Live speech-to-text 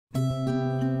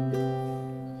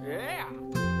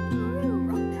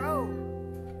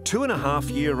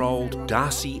2.5-year-old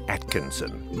Darcy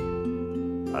Atkinson.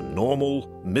 A normal,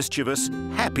 mischievous,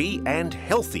 happy and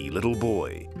healthy little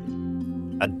boy.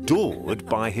 Adored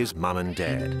by his mum and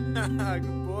dad.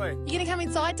 Good boy. You gonna come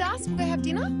inside, Darcy? We'll go have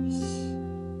dinner?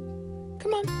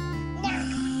 Come on.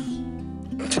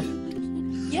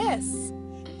 Yes.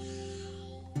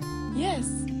 Yes.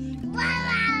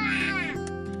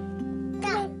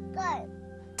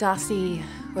 Darcy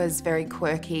was very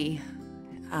quirky.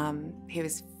 He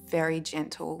was very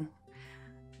gentle.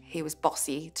 He was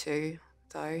bossy too,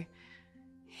 though.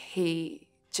 He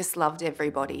just loved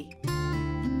everybody.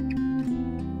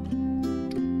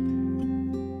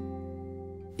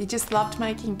 He just loved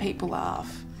making people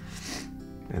laugh.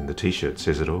 And the T-shirt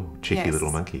says it all. Cheeky Yes.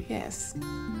 little monkey. Yes.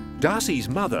 Darcy's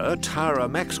mother, Tara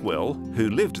Maxwell,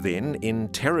 who lived then in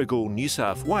Terrigal, New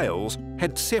South Wales,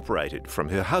 had separated from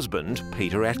her husband,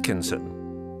 Peter Atkinson.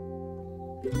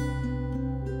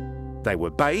 They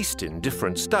were based in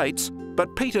different states,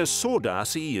 but Peter saw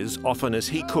Darcy as often as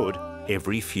he could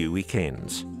every few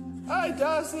weekends. Hi,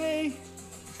 Darcy.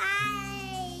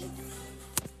 Hi.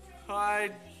 Hi.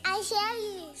 I share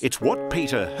you. It's what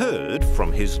Peter heard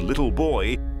from his little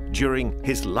boy during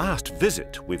his last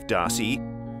visit with Darcy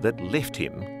that left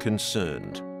him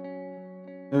concerned.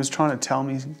 He was trying to tell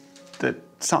me that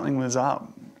something was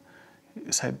up.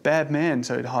 He'd say, "Bad man,"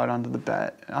 so he'd hide under the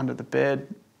bed,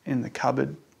 in the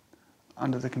cupboard,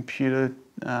 under the computer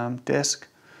desk.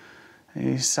 And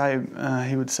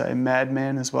he would say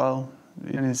 "madman" as well,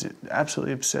 and he's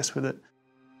absolutely obsessed with it.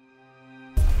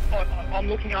 I'm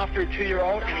looking after a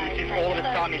 2-year-old and he's just all of a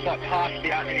sudden he's like passed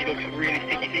out and he looks really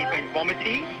sick. He's been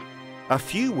vomiting. A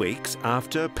few weeks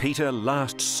after Peter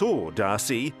last saw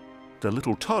Darcy, the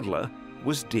little toddler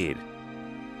was dead.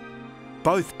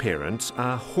 Both parents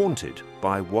are haunted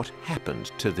by what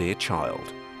happened to their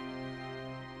child.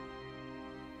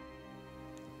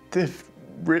 They've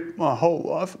ripped my whole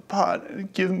life apart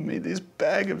and given me this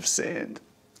bag of sand.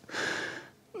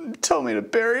 Told me to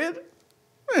bury it.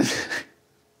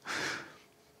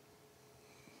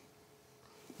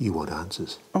 You want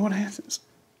answers? I want answers.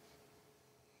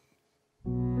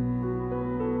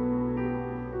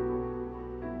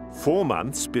 Four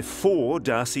months before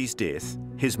Darcy's death,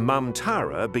 his mum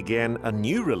Tara began a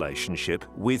new relationship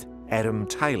with Adam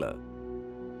Taylor.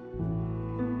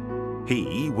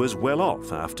 He was well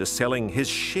off after selling his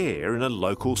share in a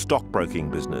local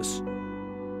stockbroking business.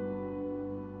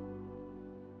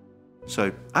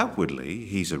 So outwardly,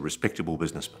 he's a respectable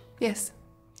businessman. Yes.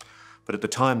 But at the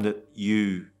time that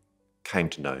you came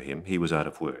to know him, he was out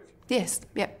of work. Yes.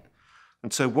 Yep.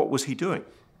 And so what was he doing?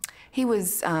 He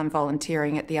was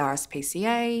volunteering at the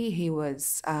RSPCA. He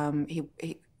was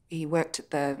he worked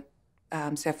at the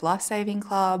Surf Lifesaving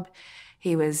Club.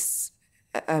 He was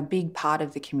a big part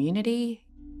of the community.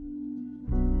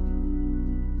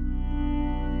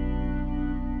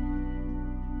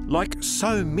 Like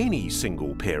so many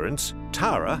single parents,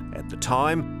 Tara, at the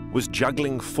time, was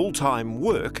juggling full-time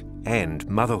work and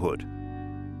motherhood.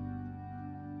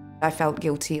 I felt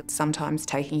guilty sometimes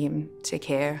taking him to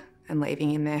care and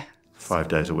leaving him there. 5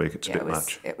 days a week, it's a bit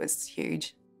much. It was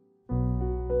huge.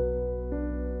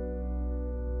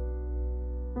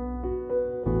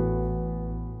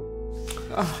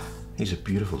 Oh, he's a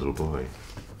beautiful little boy.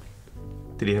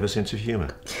 Did he have a sense of humour?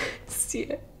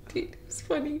 Yeah, it was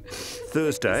funny.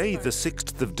 Thursday, the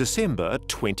 6th of December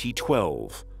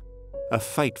 2012. A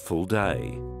fateful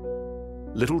day.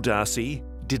 Little Darcy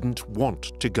didn't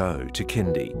want to go to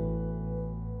kindy.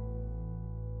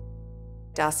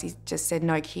 Darcy just said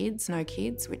no kids,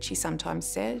 which he sometimes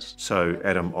said. So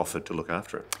Adam offered to look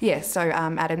after him? Yeah, so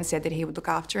Adam said that he would look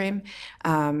after him.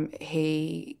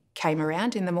 He came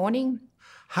around in the morning.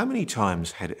 How many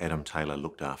times had Adam Taylor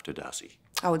looked after Darcy?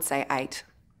 I would say 8.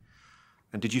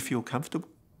 And did you feel comfortable?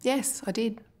 Yes, I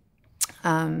did.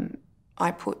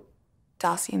 I put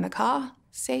Darcy in the car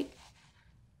seat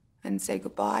and said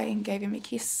goodbye and gave him a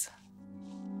kiss.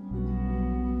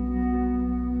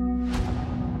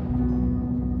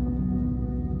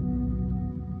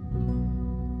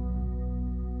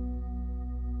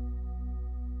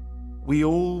 We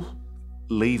all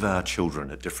leave our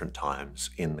children at different times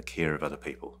in the care of other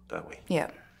people, don't we? Yeah.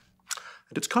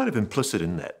 And it's kind of implicit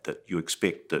in that you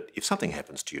expect that if something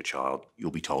happens to your child,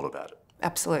 you'll be told about it.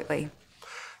 Absolutely.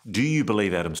 Do you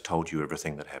believe Adam's told you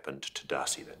everything that happened to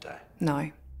Darcy that day?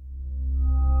 No.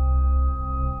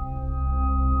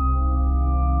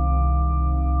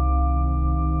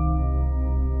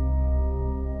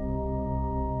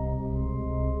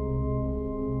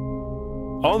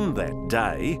 On that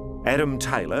day, Adam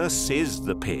Taylor says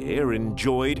the pair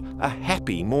enjoyed a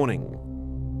happy morning.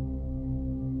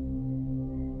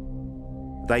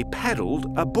 they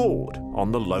paddled aboard on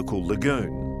the local lagoon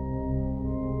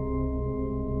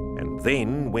and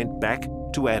then went back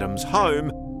to Adam's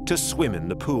home to swim in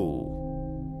the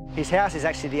pool. His house is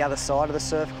actually the other side of the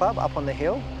surf club, up on the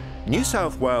hill. New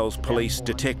South Wales Police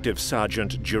Detective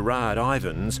Sergeant Gerard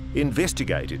Ivans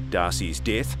investigated Darcy's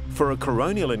death for a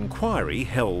coronial inquiry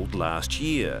held last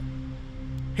year.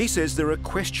 He says there are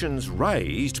questions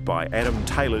raised by Adam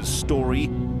Taylor's story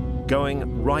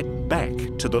going right back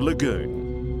to the lagoon.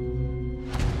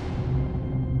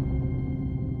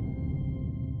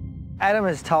 Adam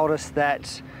has told us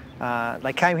that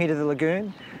they came here to the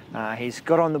lagoon. He's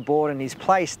got on the board and he's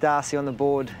placed Darcy on the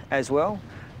board as well.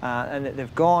 And that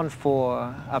they've gone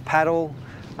for a paddle,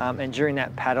 and during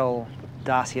that paddle,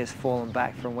 Darcy has fallen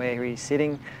back from where he's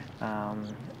sitting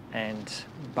and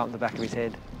bumped the back of his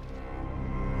head.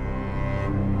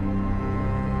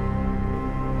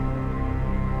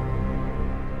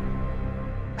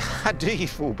 How do you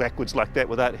fall backwards like that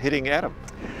without hitting Adam?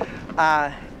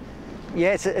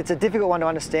 Yeah, it's a difficult one to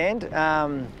understand.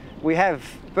 We have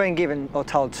been given or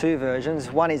told two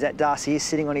versions. One is that Darcy is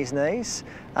sitting on his knees,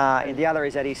 and the other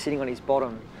is that he's sitting on his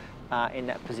bottom in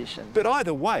that position. But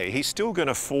either way, he's still going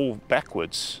to fall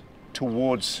backwards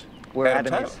towards Where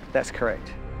Adam Adam Taylor. is. That's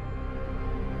correct.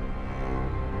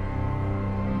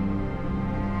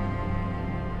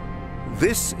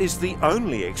 This is the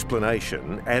only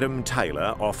explanation Adam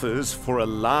Taylor offers for a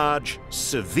large,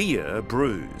 severe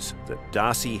bruise that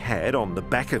Darcy had on the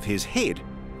back of his head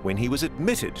when he was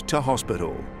admitted to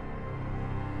hospital.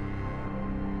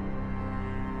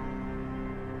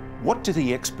 What do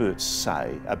the experts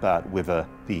say about whether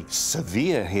the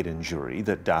severe head injury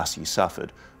that Darcy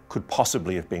suffered could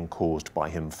possibly have been caused by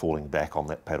him falling back on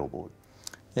that paddleboard?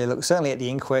 Yeah, look, certainly at the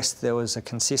inquest there was a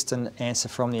consistent answer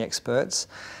from the experts,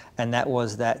 and that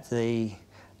was that the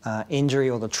injury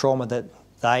or the trauma that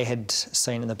they had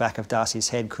seen in the back of Darcy's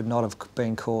head could not have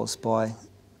been caused by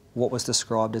what was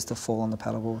described as the fall on the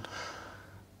paddleboard.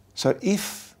 So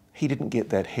if he didn't get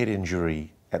that head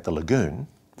injury at the lagoon,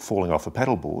 falling off a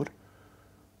paddleboard,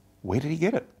 where did he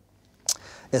get it?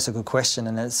 That's a good question,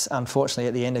 and it's unfortunately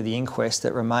at the end of the inquest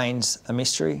it remains a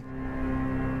mystery.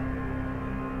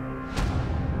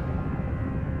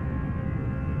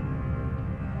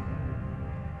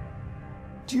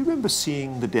 Do you remember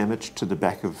seeing the damage to the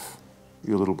back of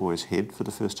your little boy's head for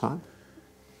the first time?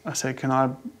 I said, can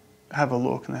I have a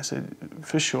look? And they said,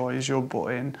 for sure, he's your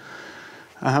boy. And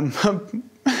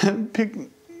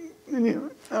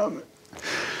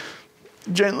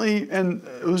gently, and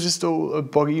it was just all a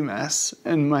boggy mass,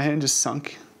 and my hand just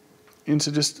sunk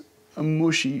into just a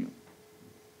mushy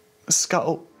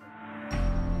skull.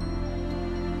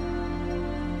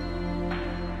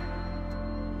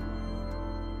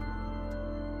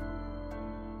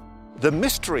 The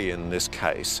mystery in this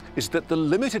case is that the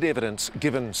limited evidence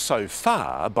given so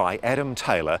far by Adam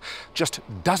Taylor just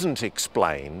doesn't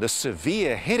explain the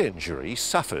severe head injury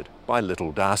suffered by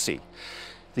little Darcy.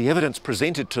 The evidence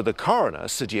presented to the coroner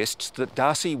suggests that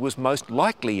Darcy was most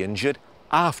likely injured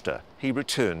after he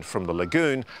returned from the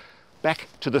lagoon back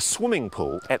to the swimming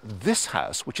pool at this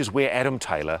house, which is where Adam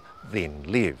Taylor then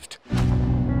lived.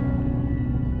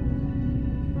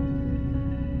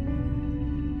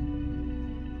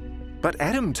 But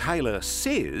Adam Taylor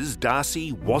says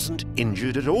Darcy wasn't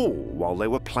injured at all while they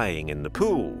were playing in the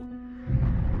pool.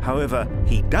 However,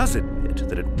 he does admit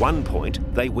that at one point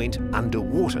they went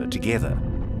underwater together.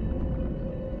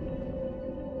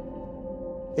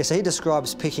 Yes, so he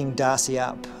describes picking Darcy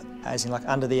up, as in like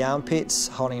under the armpits,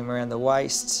 holding him around the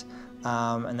waist,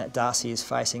 and that Darcy is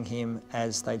facing him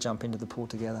as they jump into the pool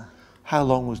together. How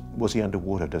long was he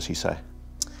underwater, does he say?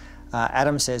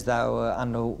 Adam says they were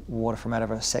underwater for a matter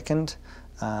of a second.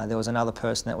 There was another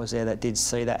person that was there that did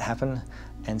see that happen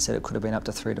and said it could have been up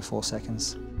to 3 to 4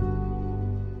 seconds.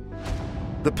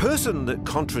 The person that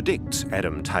contradicts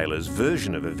Adam Taylor's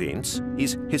version of events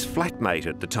is his flatmate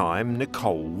at the time,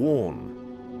 Nicole Warne.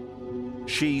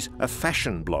 She's a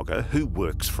fashion blogger who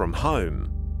works from home.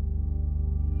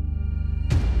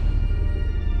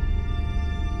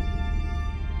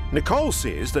 Nicole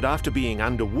says that after being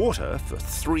underwater for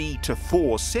 3 to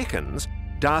 4 seconds,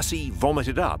 Darcy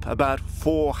vomited up about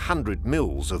 400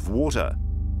 mils of water.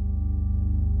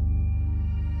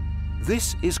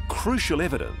 This is crucial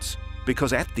evidence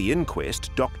because at the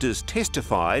inquest, doctors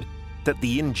testified that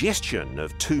the ingestion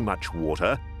of too much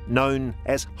water, known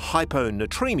as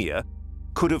hyponatremia,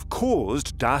 could have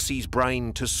caused Darcy's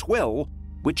brain to swell,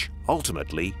 which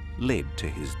ultimately led to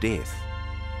his death.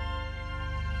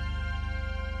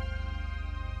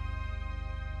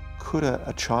 Could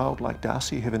a child like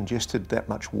Darcy have ingested that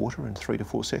much water in 3 to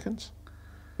 4 seconds?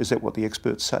 Is that what the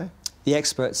experts say? The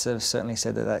experts have certainly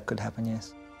said that that could happen,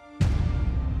 yes.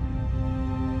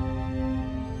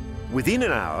 Within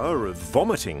an hour of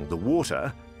vomiting the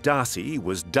water, Darcy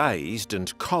was dazed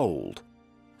and cold.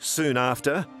 Soon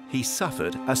after, he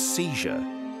suffered a seizure.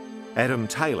 Adam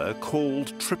Taylor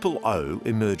called 000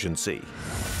 emergency.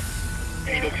 And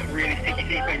he looks really sick.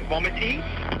 He's been vomiting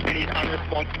and he's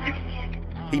unresponsive.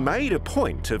 He made a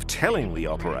point of telling the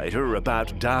operator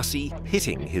about Darcy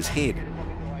hitting his head.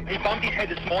 He bumped his head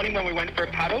this morning when we went for a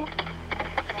paddle.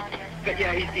 But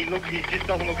yeah, he just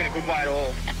doesn't look in a good way at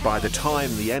all. By the time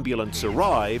the ambulance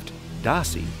arrived,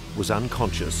 Darcy was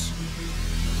unconscious.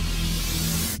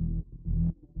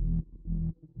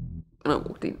 When I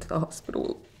walked into the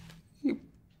hospital, he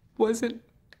wasn't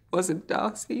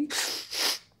Darcy.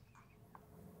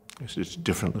 It's just a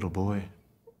different little boy.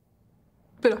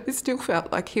 But I still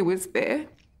felt like he was there.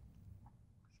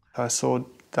 I saw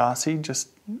Darcy just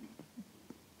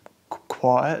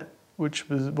quiet, which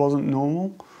wasn't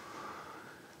normal.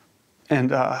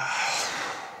 And I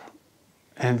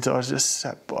just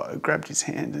sat by, grabbed his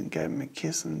hand and gave him a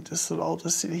kiss and just said, I'll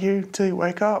just sit here until you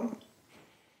wake up.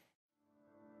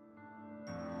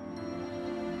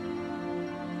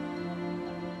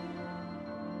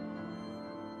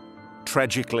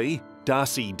 Tragically,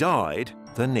 Darcy died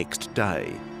the next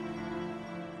day.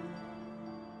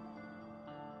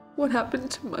 What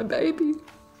happened to my baby?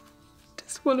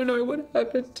 Just want to know what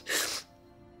happened.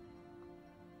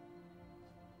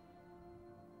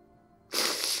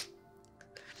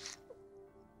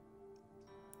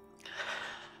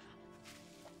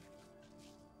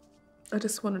 I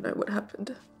just want to know what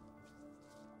happened.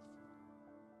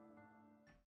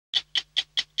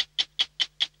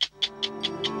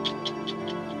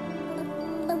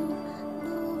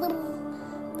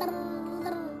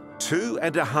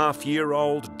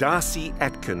 Two-and-a-half-year-old Darcy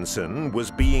Atkinson was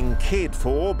being cared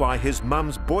for by his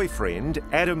mum's boyfriend,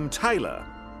 Adam Taylor,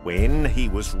 when he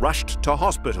was rushed to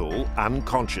hospital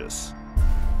unconscious.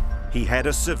 He had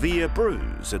a severe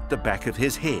bruise at the back of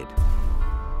his head.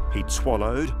 He'd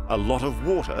swallowed a lot of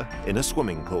water in a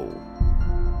swimming pool.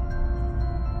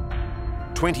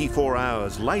 24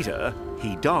 hours later,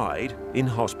 he died in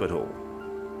hospital.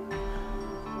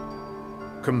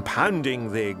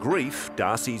 Compounding their grief,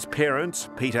 Darcy's parents,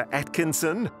 Peter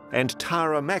Atkinson and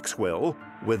Tara Maxwell,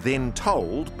 were then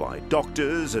told by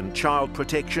doctors and child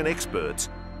protection experts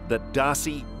that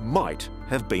Darcy might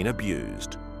have been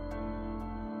abused.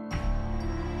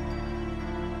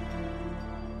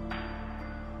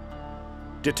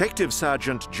 Detective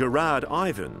Sergeant Gerard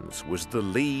Ivans was the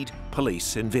lead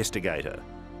police investigator.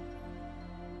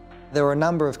 There were a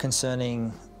number of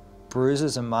concerning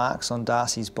bruises and marks on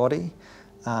Darcy's body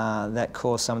that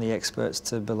caused some of the experts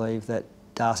to believe that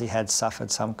Darcy had suffered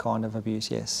some kind of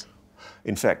abuse, yes.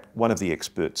 In fact, one of the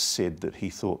experts said that he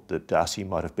thought that Darcy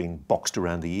might have been boxed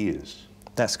around the ears.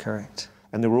 That's correct.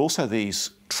 And there were also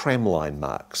these tramline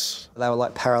marks. They were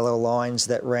like parallel lines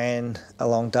that ran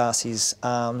along Darcy's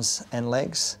arms and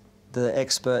legs. The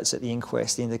experts at the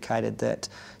inquest indicated that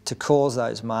to cause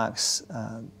those marks,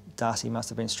 Darcy must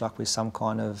have been struck with some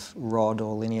kind of rod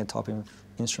or linear type of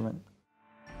instrument.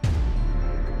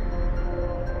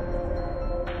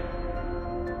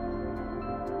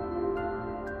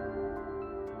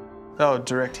 They were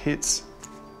direct hits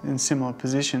in similar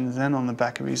positions and on the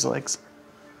back of his legs.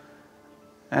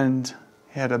 And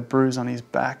he had a bruise on his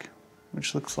back,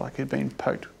 which looks like he'd been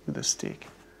poked with a stick.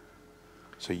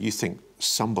 So you think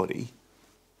somebody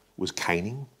was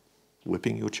caning,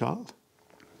 whipping your child?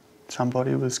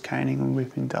 Somebody was caning and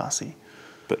whipping Darcy.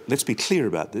 But let's be clear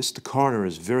about this. The coroner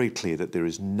is very clear that there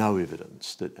is no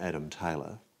evidence that Adam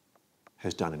Taylor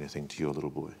has done anything to your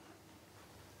little boy.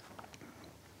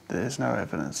 There's no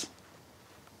evidence.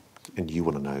 And you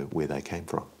want to know where they came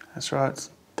from? That's right.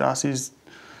 Darcy's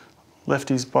left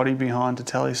his body behind to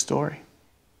tell his story.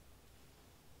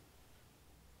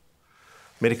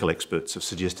 Medical experts have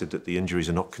suggested that the injuries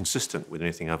are not consistent with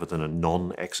anything other than a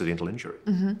non-accidental injury.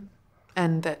 Mm-hmm.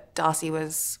 And that Darcy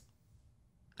was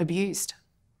abused.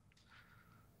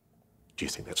 Do you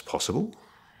think that's possible?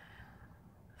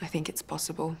 I think it's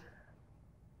possible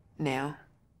now.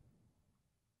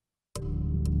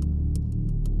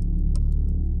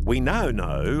 We now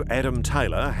know Adam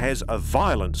Taylor has a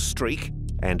violent streak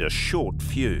and a short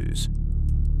fuse.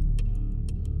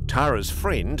 Tara's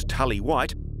friend, Tully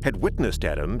White, had witnessed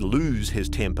Adam lose his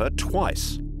temper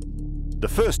twice. The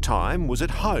first time was at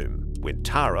home, when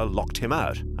Tara locked him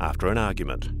out after an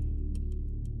argument.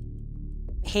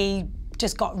 He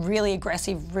just got really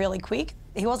aggressive really quick.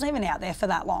 He wasn't even out there for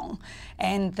that long.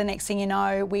 And the next thing you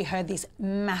know, we heard this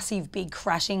massive, big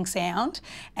crashing sound,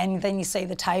 and then you see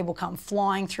the table come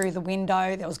flying through the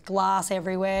window. There was glass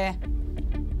everywhere.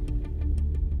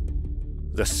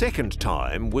 The second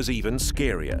time was even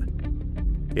scarier.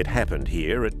 It happened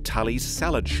here at Tully's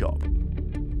salad shop.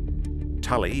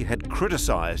 Tully had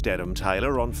criticised Adam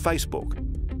Taylor on Facebook.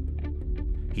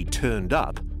 He turned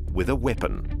up with a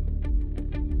weapon.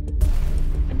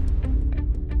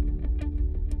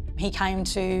 He came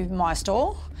to my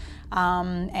store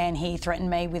and he threatened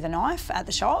me with a knife at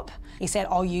the shop. He said,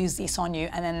 "I'll use this on you,"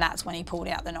 and then that's when he pulled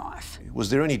out the knife. Was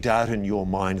there any doubt in your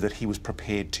mind that he was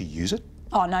prepared to use it?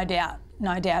 Oh, no doubt.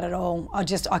 No doubt at all.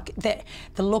 The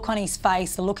look on his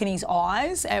face, the look in his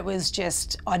eyes, it was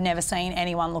just, I'd never seen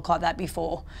anyone look like that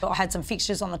before. I had some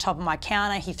fixtures on the top of my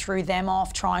counter. He threw them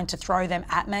off, trying to throw them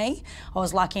at me. I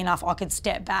was lucky enough I could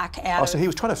step back out. Oh, so he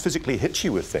was trying to physically hit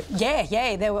you with things? Yeah.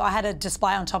 I had a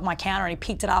display on top of my counter and he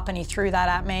picked it up and he threw that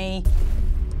at me.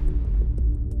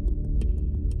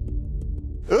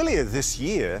 Earlier this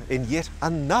year, in yet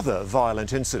another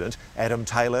violent incident, Adam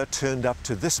Taylor turned up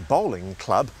to this bowling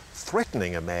club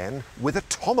threatening a man with a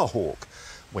tomahawk.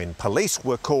 When police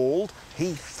were called,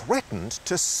 he threatened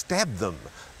to stab them,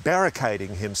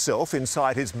 barricading himself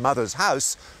inside his mother's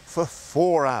house for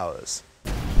 4 hours.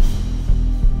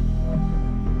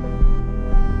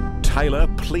 Taylor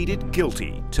pleaded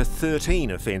guilty to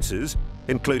 13 offences,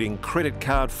 including credit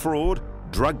card fraud,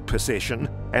 drug possession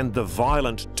and the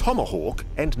violent tomahawk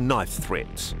and knife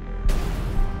threats.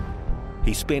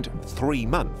 He spent 3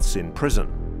 months in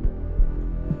prison.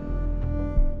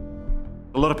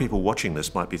 A lot of people watching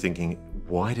this might be thinking,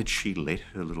 why did she let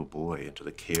her little boy into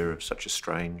the care of such a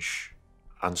strange,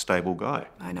 unstable guy?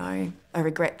 I know. I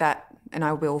regret that, and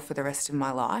I will for the rest of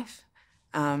my life.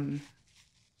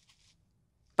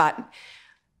 But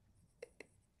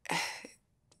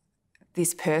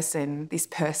this person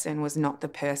was not the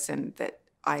person that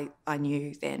I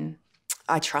knew then.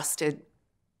 I trusted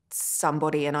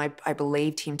somebody and I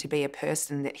believed him to be a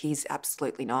person that he's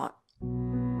absolutely not.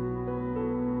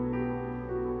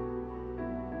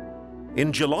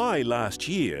 In July last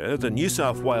year, the New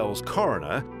South Wales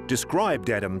Coroner described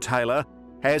Adam Taylor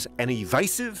as an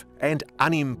evasive and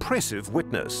unimpressive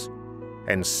witness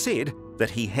and said that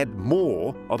he had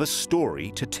more of a story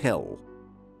to tell.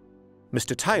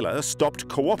 Mr. Taylor stopped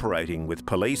cooperating with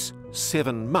police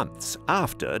 7 months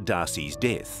after Darcy's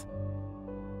death.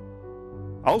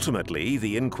 Ultimately,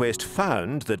 the inquest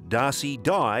found that Darcy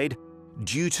died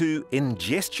due to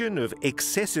ingestion of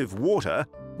excessive water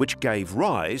which gave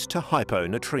rise to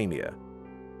hyponatremia,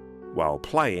 while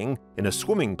playing in a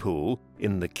swimming pool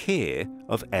in the care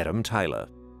of Adam Taylor.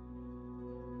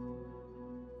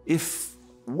 If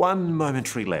one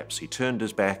momentary lapse, he turned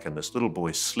his back and this little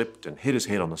boy slipped and hit his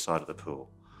head on the side of the pool,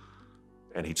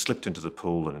 and he'd slipped into the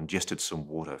pool and ingested some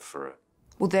water for it.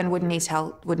 Well, then wouldn't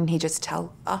he just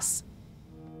tell us?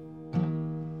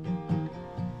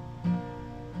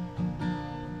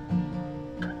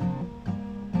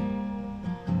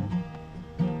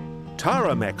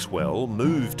 Tara Maxwell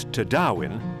moved to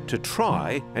Darwin to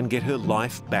try and get her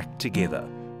life back together.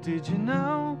 Did you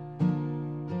know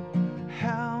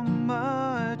how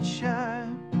much I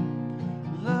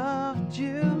loved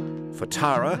you? For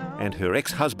Tara and her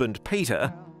ex-husband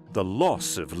Peter, the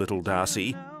loss of little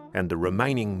Darcy and the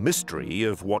remaining mystery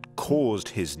of what caused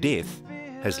his death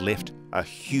has left a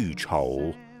huge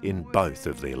hole in both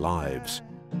of their lives.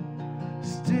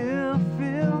 Still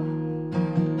feel.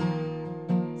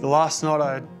 The last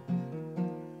night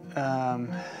I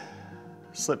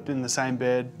slept in the same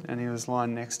bed and he was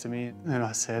lying next to me and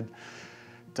I said,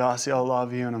 "Darcy, I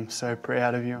love you and I'm so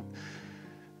proud of you."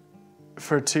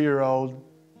 For a 2-year-old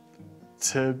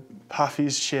to puff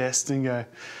his chest and go,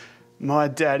 "My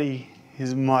daddy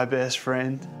is my best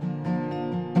friend."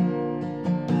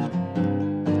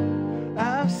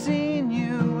 I've seen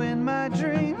you in my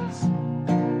dreams.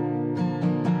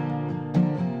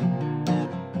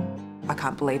 I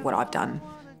can't believe what I've done.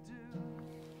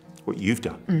 What you've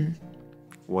done?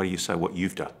 Why do you say what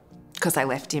you've done? Because I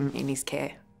left him in his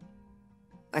care.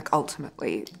 Like,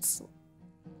 ultimately, it's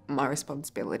my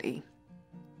responsibility.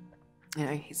 You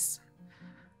know, he's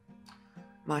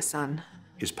my son.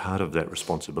 Is part of that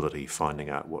responsibility finding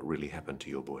out what really happened to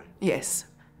your boy? Yes.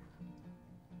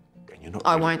 And you're not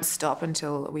I won't stop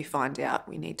until we find out.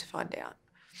 We need to find out.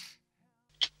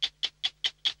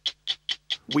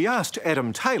 We asked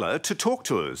Adam Taylor to talk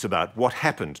to us about what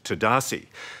happened to Darcy,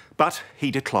 but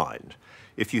he declined.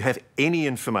 If you have any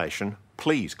information,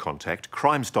 please contact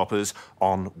Crime Stoppers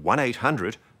on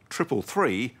 1800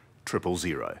 333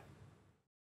 000.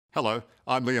 Hello,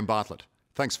 I'm Liam Bartlett.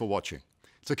 Thanks for watching.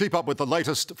 To keep up with the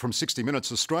latest from 60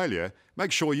 Minutes Australia,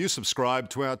 make sure you subscribe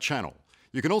to our channel.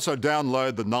 You can also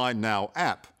download the 9Now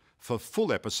app for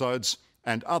full episodes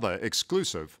and other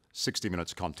exclusive 60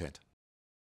 Minutes content.